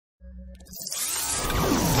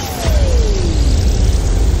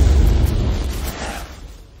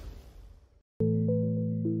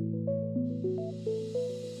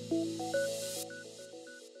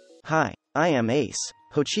I am Ace,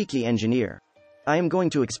 Hochiki engineer. I am going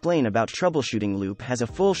to explain about troubleshooting loop has a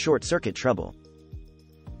full short circuit trouble.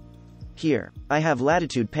 Here, I have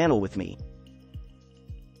latitude panel with me.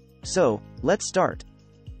 So, let's start.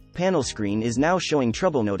 Panel screen is now showing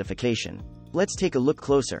trouble notification. Let's take a look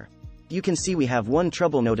closer. You can see we have one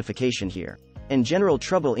trouble notification here, and general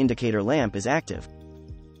trouble indicator lamp is active.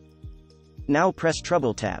 Now press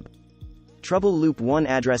Trouble tab. Trouble loop 1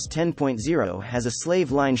 address 10.0 has a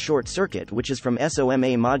slave line short circuit which is from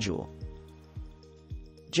SOMA module.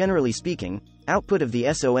 Generally speaking, output of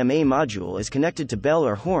the SOMA module is connected to bell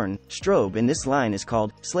or horn, strobe, and this line is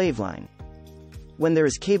called slave line. When there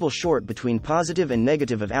is cable short between positive and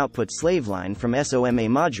negative of output slave line from SOMA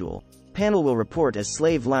module, panel will report as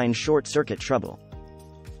slave line short circuit trouble.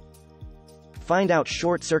 Find out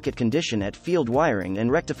short circuit condition at field wiring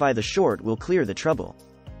and rectify the short will clear the trouble.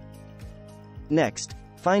 Next,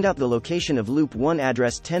 find out the location of loop 1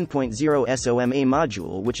 address 10.0 SOMA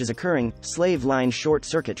module which is occurring slave line short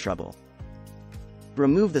circuit trouble.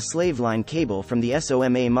 Remove the slave line cable from the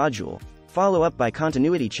SOMA module, follow up by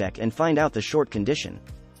continuity check and find out the short condition.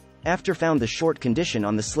 After found the short condition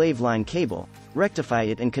on the slave line cable, rectify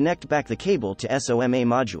it and connect back the cable to SOMA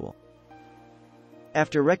module.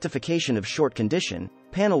 After rectification of short condition,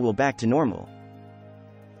 panel will back to normal.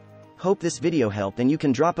 Hope this video helped and you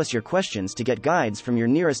can drop us your questions to get guides from your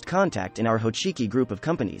nearest contact in our Hochiki group of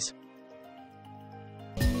companies.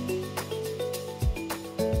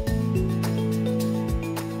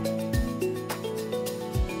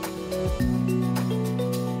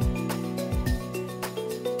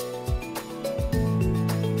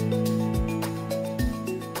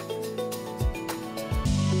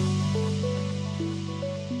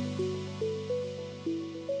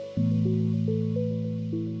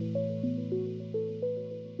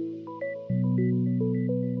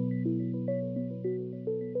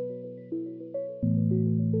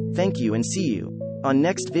 Thank you and see you on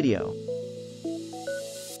next video.